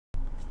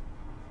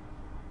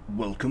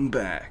Welcome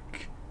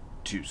back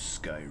to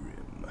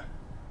Skyrim.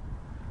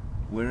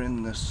 We're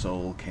in the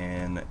Soul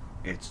Cairn.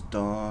 It's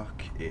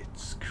dark,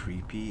 it's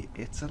creepy,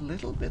 it's a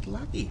little bit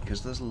laggy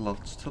because there's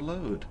lots to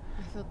load.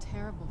 I feel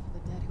terrible for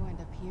the dead who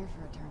end up here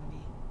for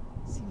eternity.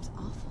 Seems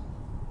awful,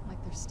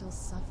 like they're still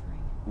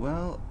suffering.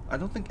 Well, I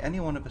don't think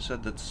anyone ever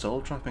said that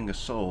soul trapping a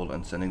soul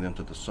and sending them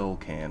to the Soul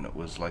Cairn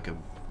was like a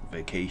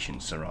vacation,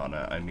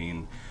 Serana. I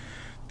mean,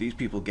 these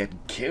people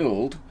get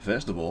killed,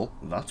 first of all,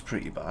 that's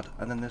pretty bad,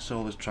 and then their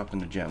soul is trapped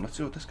in a gem. Let's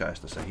see what this guy has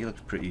to say. He looks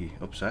pretty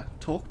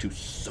upset. Talk to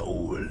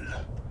Soul.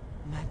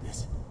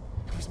 Madness.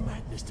 It was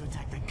madness to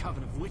attack that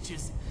coven of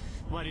witches.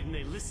 Why didn't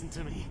they listen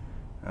to me?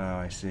 Oh,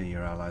 I see.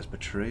 Your allies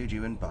betrayed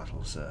you in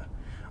battle, sir.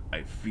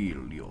 I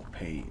feel your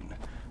pain.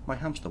 My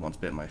hamster once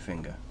bit my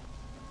finger.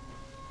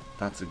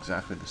 That's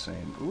exactly the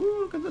same. Ooh,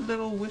 look at the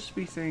little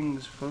wispy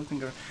things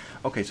floating around.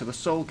 Okay, so the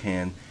Soul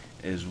Cairn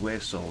is where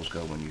souls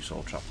go when you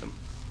soul trap them.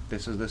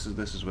 This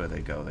is where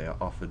they go. They are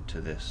offered to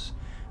this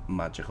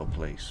magical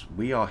place.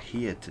 We are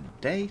here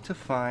today to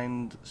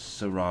find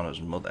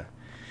Serana's mother,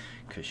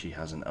 because she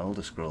has an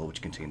Elder Scroll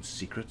which contains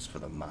secrets for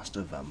the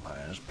Master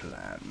Vampire's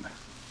plan.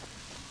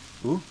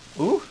 Ooh,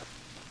 ooh,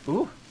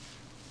 ooh.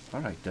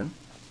 Alright then.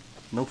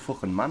 No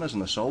fucking manners in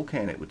the Soul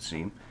Cairn, it would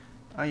seem.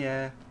 Ah,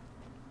 yeah.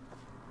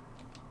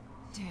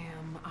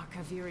 Damn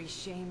Akaviri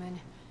shaman.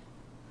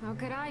 How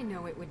could I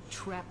know it would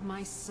trap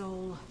my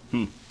soul?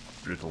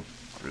 Brutal.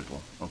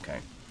 Okay.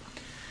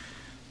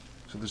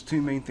 So there's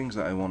two main things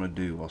that I want to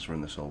do whilst we're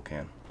in the Soul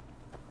Cairn.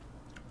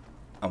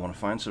 I want to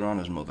find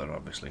Serana's mother,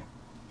 obviously.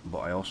 But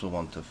I also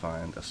want to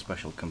find a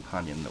special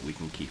companion that we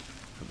can keep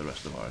for the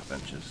rest of our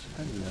adventures.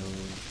 Hello.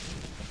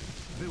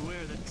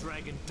 Beware the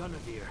dragon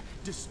Dunavir,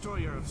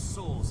 destroyer of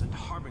souls and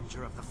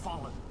harbinger of the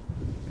fallen.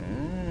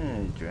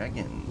 Ah,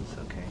 dragons,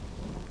 okay.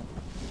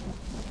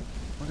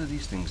 What do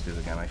these things do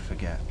again? I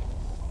forget.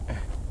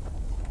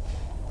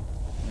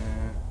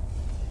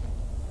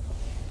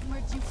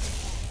 Where'd you put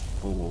that?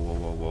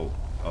 Whoa.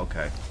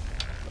 Okay.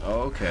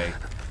 Okay.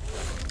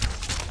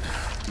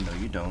 No,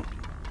 you don't.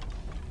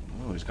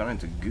 Oh, he's gone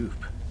into goop.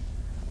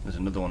 There's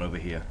another one over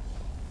here.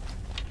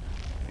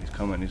 He's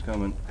coming.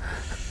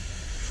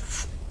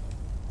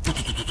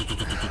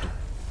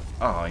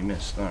 Oh, he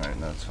missed. Alright,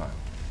 that's fine.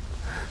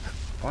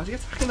 Why is he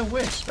attacking the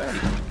wisp? Hey!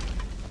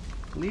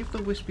 Leave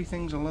the wispy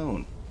things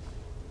alone.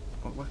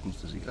 What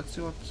weapons does he... Let's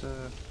see what...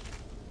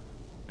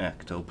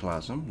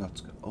 Ectoplasm.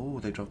 That's... Oh,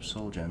 they drop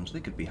soul gems. They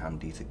could be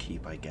handy to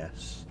keep, I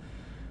guess.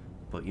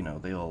 But you know,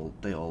 they all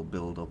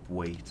build up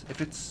weight.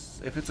 If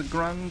it's a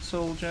grand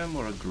soul gem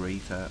or a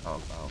greater,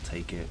 I'll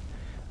take it.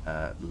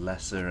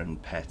 Lesser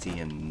and petty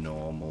and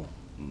normal,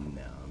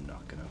 no, I'm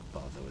not gonna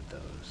bother with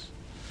those.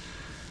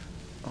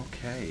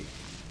 Okay,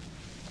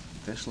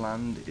 this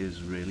land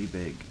is really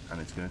big and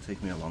it's gonna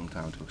take me a long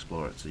time to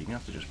explore it, so you're gonna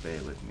have to just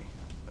bear with me.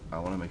 I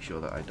want to make sure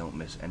that I don't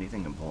miss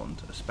anything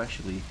important,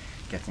 especially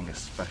getting a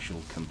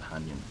special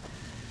companion.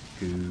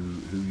 Who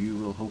you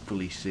will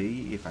hopefully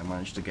see if I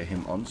manage to get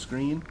him on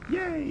screen.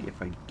 Yay!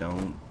 If I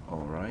don't,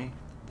 alright.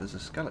 There's a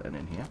skeleton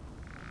in here.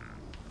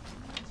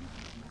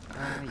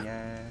 Ah,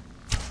 yeah.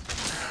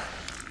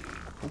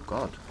 Oh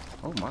god.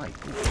 Oh my.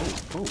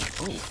 Oh.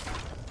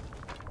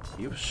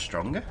 He was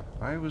stronger.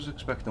 I was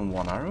expecting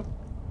one arrow.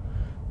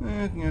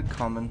 Yeah,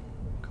 common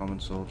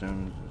soul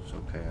gem. It's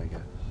okay, I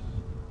guess.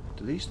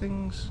 Do these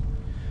things...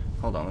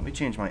 Hold on, let me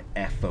change my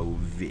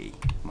FOV,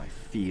 my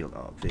field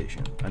of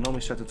vision. I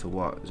normally set it to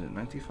what? Is it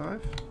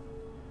 95?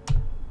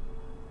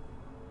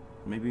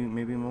 Maybe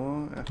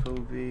more?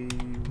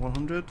 FOV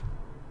 100?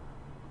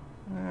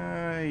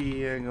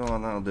 Yeah, go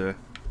on, that'll do it.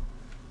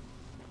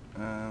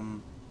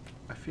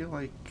 I feel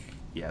like...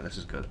 Yeah, this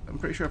is good. I'm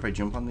pretty sure if I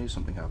jump on these,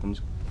 something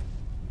happens.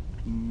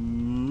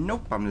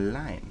 Nope, I'm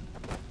lying.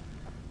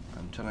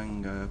 I'm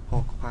telling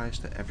pork pies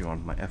to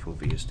everyone, my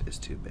FOV is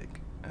too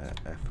big.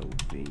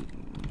 FOV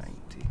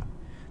 90.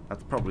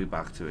 That's probably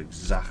back to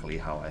exactly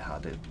how I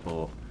had it,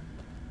 but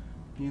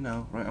you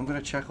know, right, I'm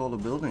gonna check all the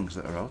buildings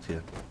that are out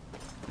here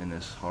in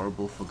this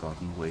horrible,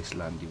 forgotten,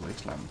 wastelandy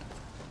wasteland.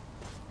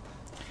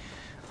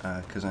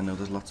 Because I know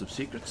there's lots of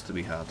secrets to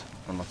be had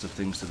and lots of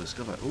things to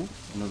discover. Oh,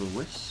 another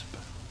wisp.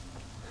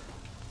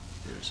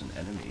 There's an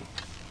enemy.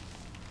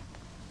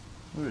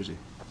 Where is he?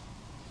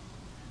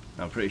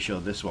 I'm pretty sure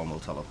this one will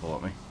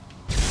teleport me.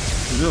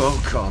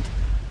 Oh god.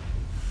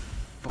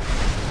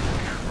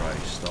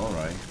 Christ,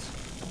 alright.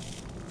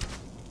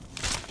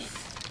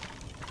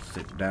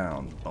 Sit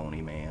down,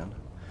 bony man.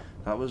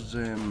 That was,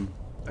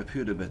 I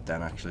pooed a bit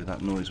then actually,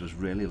 that noise was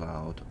really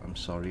loud. I'm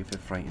sorry if it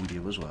frightened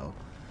you as well.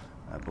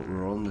 But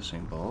we're all in the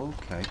same ball,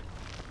 okay.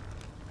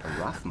 A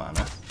wrath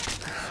manor.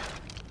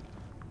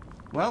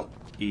 Well,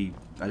 I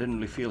didn't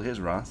really feel his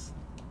wrath.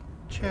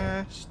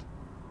 Chest.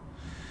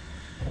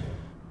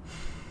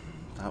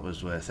 That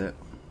was worth it.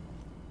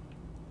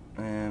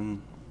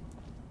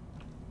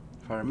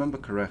 If I remember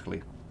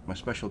correctly, my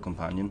special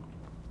companion,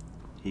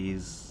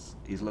 he's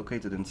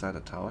located inside a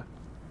tower,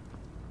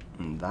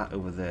 and that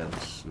over there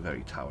looks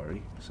very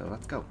towery, so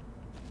let's go.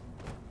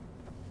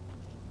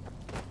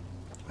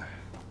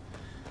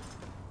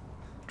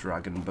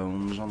 dragon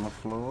bones on the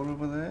floor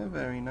over there.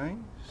 Very nice.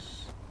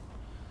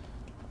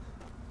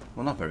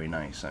 Well, not very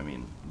nice. I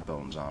mean,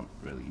 bones aren't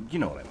really... You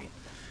know what I mean.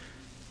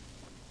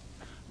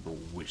 The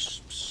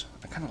wisps.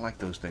 I kind of like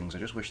those things. I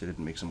just wish they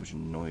didn't make so much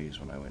noise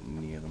when I went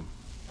near them.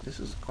 This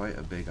is quite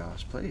a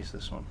big-ass place,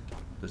 this one.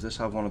 Does this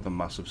have one of the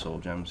massive soul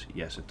gems?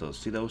 Yes, it does.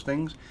 See those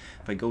things?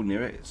 If I go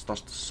near it, it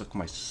starts to suck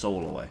my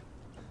soul away.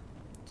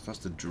 It starts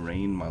to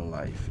drain my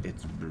life.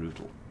 It's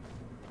brutal.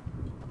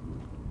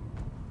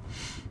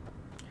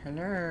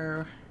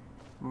 Hello,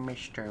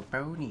 Mr.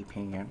 Bony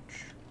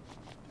Pants.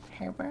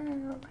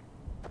 Hello.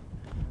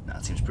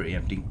 That seems pretty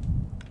empty.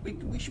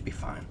 We should be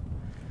fine.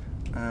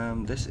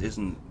 This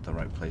isn't the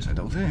right place, I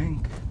don't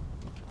think.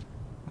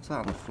 What's that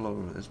on the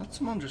floor? Is that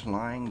someone just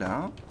lying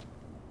down?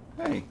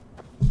 Hey.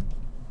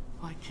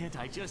 Why can't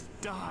I just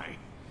die?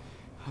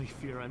 I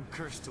fear I'm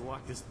cursed to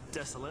walk this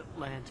desolate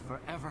land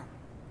forever.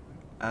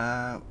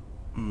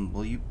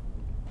 Well, you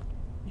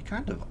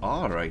kind of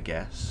are, I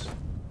guess.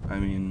 I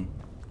mean,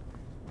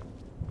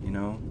 you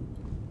know.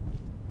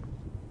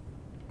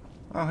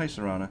 Oh, hey,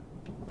 Serana.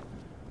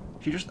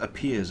 She just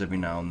appears every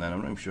now and then. I'm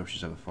not even sure if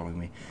she's ever following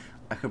me.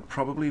 I could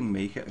probably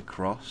make it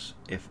across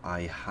if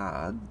I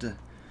had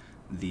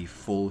the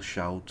full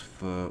shout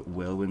for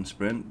Whirlwind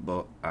Sprint,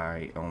 but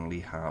I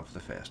only have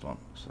the first one.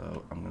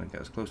 So I'm going to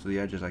get as close to the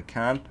edge as I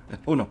can.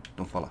 Oh no,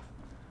 don't fall off.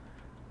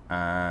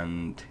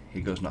 And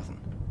here goes nothing.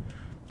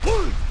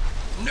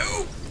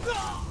 No!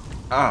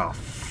 Ah,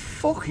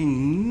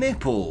 fucking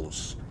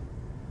nipples!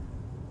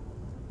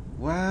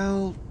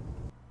 Well...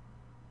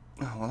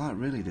 Oh, well, that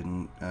really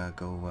didn't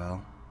go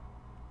well.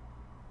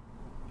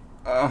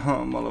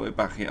 I'm all the way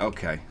back here.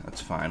 Okay,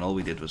 that's fine. All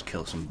we did was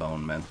kill some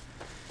bone men.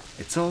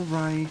 It's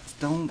alright.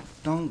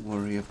 Don't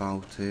worry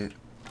about it.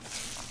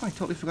 Oh, I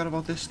totally forgot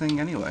about this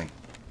thing anyway.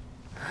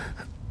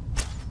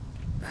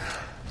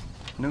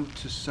 Note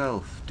to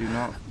self, do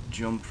not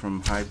jump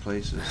from high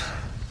places.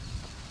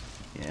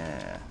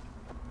 Yeah,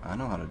 I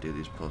know how to do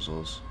these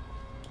puzzles.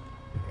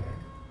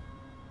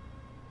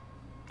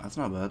 That's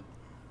not bad.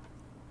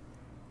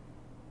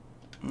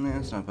 Yeah,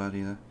 it's not bad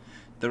either.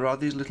 There are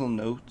these little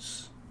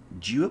notes.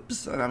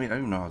 Jubes? I mean, I don't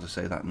even know how to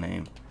say that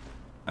name.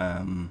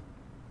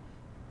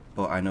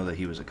 But I know that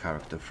he was a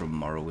character from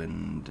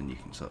Morrowind, and you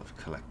can sort of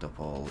collect up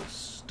all this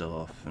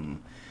stuff,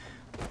 and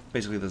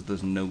basically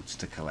there's notes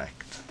to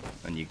collect,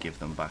 and you give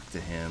them back to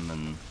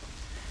him,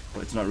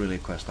 but it's not really a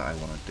quest that I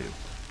want to do.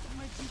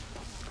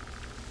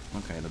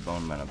 Okay, the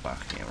bone men are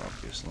back here,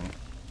 obviously.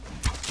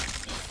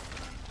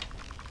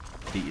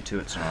 Beat you to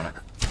it,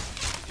 Sonata.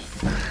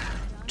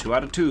 2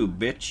 out of 2,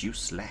 bitch. You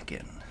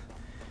slacking.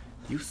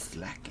 You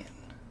slacking.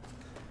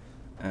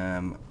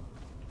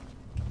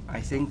 I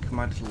think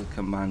my little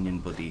companion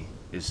buddy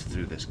is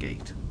through this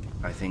gate.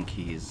 I think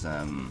he's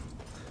the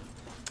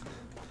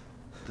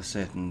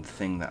certain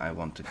thing that I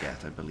want to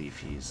get. I believe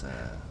he's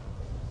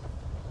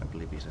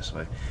this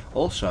way.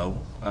 Also,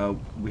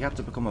 we have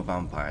to become a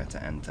vampire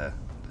to enter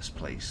this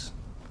place,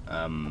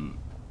 and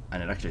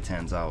it actually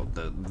turns out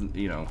that,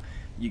 you know,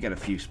 you get a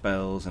few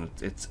spells and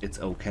it's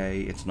okay.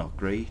 It's not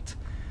great,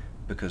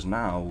 because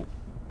now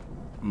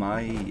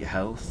my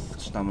health,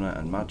 stamina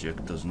and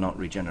magic does not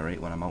regenerate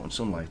when I'm out in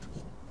sunlight.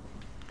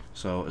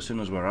 So as soon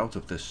as we're out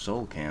of this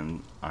Soul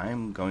Cairn,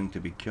 I'm going to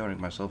be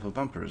curing myself of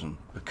vampirism,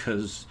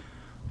 because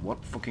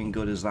what fucking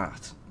good is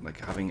that? Like,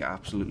 having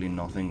absolutely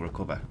nothing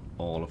recover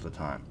all of the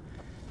time.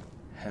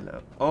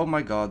 Hello. Oh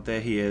my god,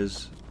 there he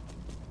is.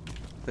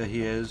 There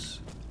he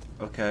is.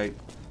 Okay.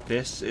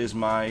 This is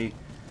my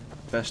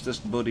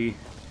bestest buddy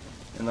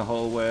in the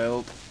whole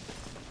world.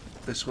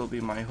 This will be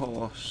my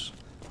horse.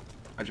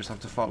 I just have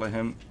to follow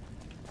him.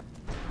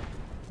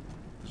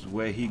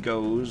 Where he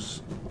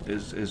goes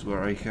is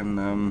where I can,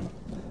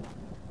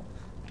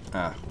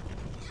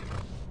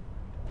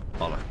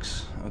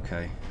 bollocks.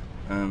 Okay.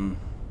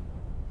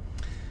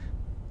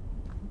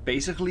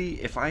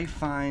 Basically, if I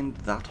find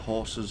that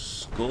horse's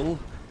skull,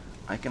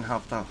 I can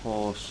have that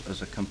horse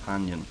as a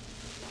companion.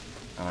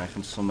 And I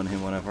can summon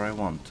him whenever I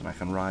want, and I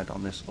can ride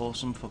on this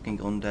awesome fucking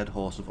undead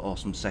horse of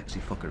awesome sexy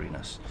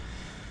fuckeriness.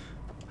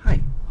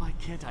 Hi. Why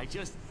can't I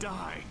just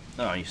die?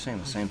 Oh, you're saying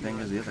the same thing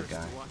as the other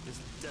guy.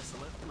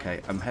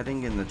 Okay, I'm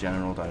heading in the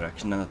general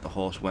direction then that the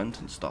horse went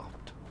and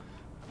stopped.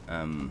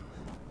 I'm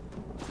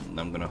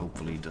gonna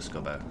hopefully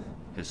discover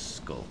his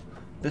skull.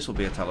 This will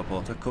be a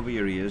teleporter. Cover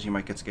your ears, you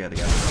might get scared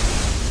again.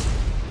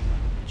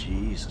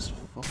 Jesus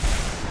fuck.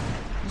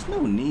 There's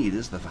no need,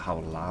 is there, for how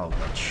loud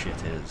that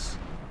shit is.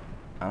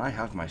 And I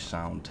have my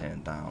sound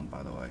turned down,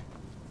 by the way.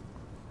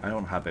 I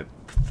don't have it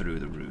through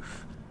the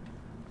roof.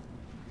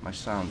 My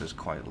sound is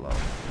quite low.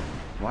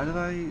 Why did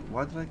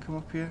I come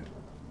up here?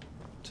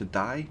 To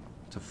die?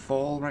 To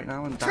fall right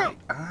now and die?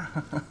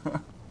 Ah.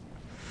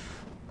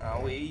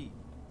 Owie.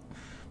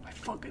 My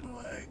fucking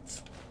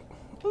legs.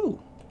 Ooh.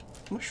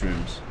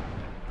 Mushrooms.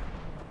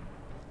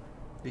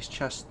 These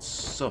chests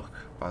suck,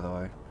 by the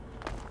way.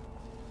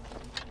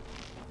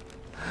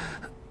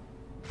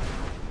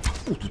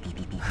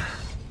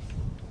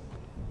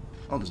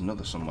 Oh, there's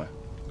another somewhere.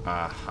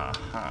 Ah ha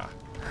ha.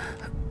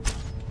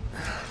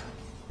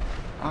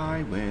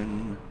 I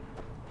win.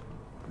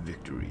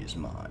 Victory is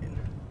mine.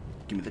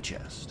 Give me the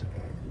chest.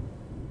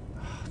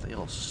 They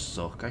all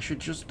suck. I should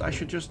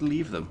just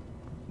leave them.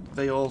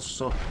 They all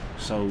suck.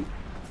 So,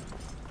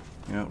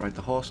 you know, right,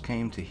 the horse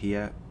came to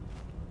here.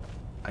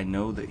 I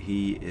know that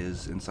he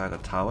is inside a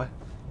tower.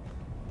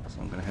 So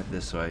I'm gonna head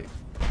this way.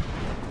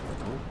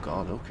 Oh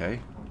god,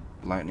 okay.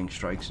 Lightning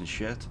strikes and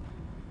shit.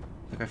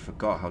 I think I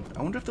forgot how...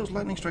 I wonder if those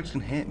lightning strikes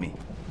can hit me.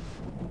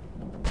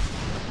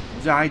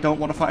 I don't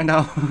want to find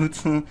out.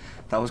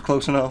 That was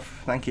close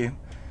enough. Thank you.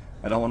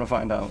 I don't want to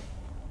find out.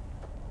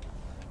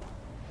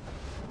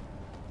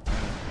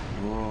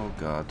 Oh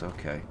god,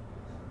 okay.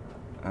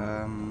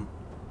 I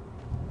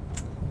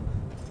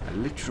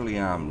literally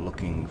am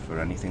looking for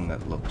anything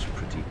that looks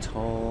pretty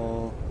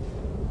tall.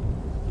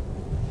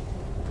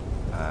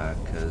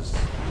 Because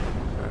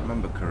if I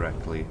remember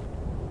correctly,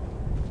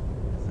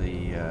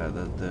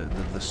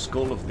 the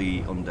skull of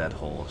the undead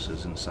horse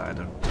is inside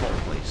a tall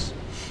place.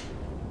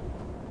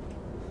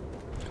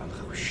 God, look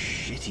how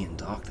shitty and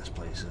dark this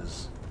place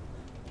is.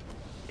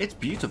 It's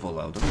beautiful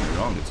though, don't get me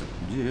wrong,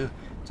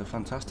 it's a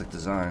fantastic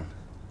design.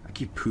 I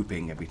keep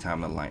pooping every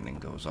time the lightning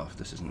goes off.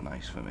 This isn't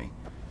nice for me.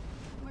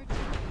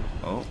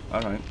 Oh,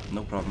 alright,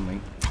 no problem,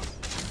 mate.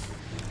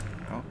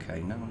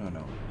 Okay, no.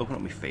 Open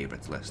up my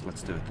favourites list.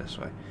 Let's do it this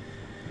way.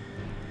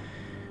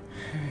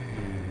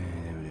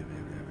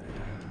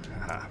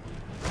 Aha.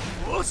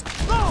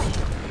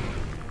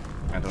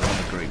 I don't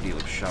have a great deal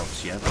of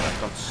shouts yet, but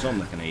I've got some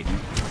that can aid me.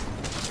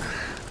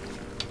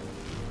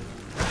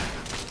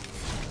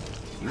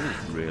 He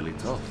was really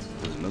tough.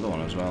 There's another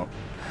one as well.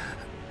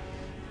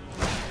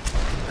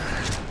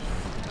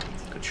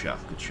 Good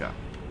shot.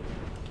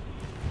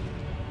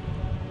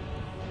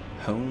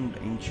 Honed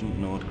Ancient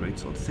Nord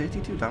Greatsword.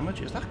 32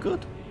 damage? Is that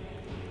good?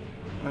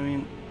 I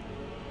mean...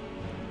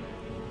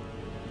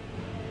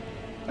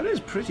 that is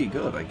pretty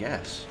good, I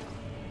guess.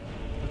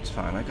 That's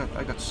fine, I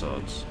got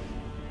swords.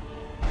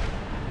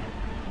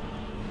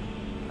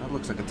 That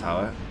looks like a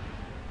tower.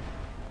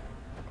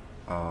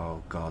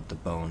 Oh god, the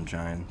bone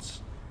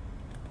giants.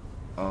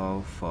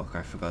 Oh fuck,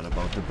 I forgot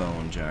about the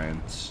bone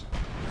giants.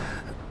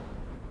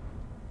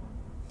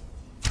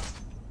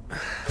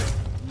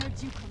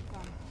 Where'd you come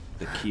from?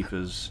 The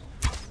keepers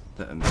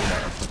that are made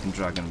out of fucking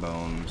dragon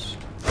bones.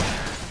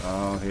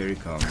 Oh, here he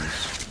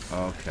comes.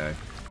 Okay.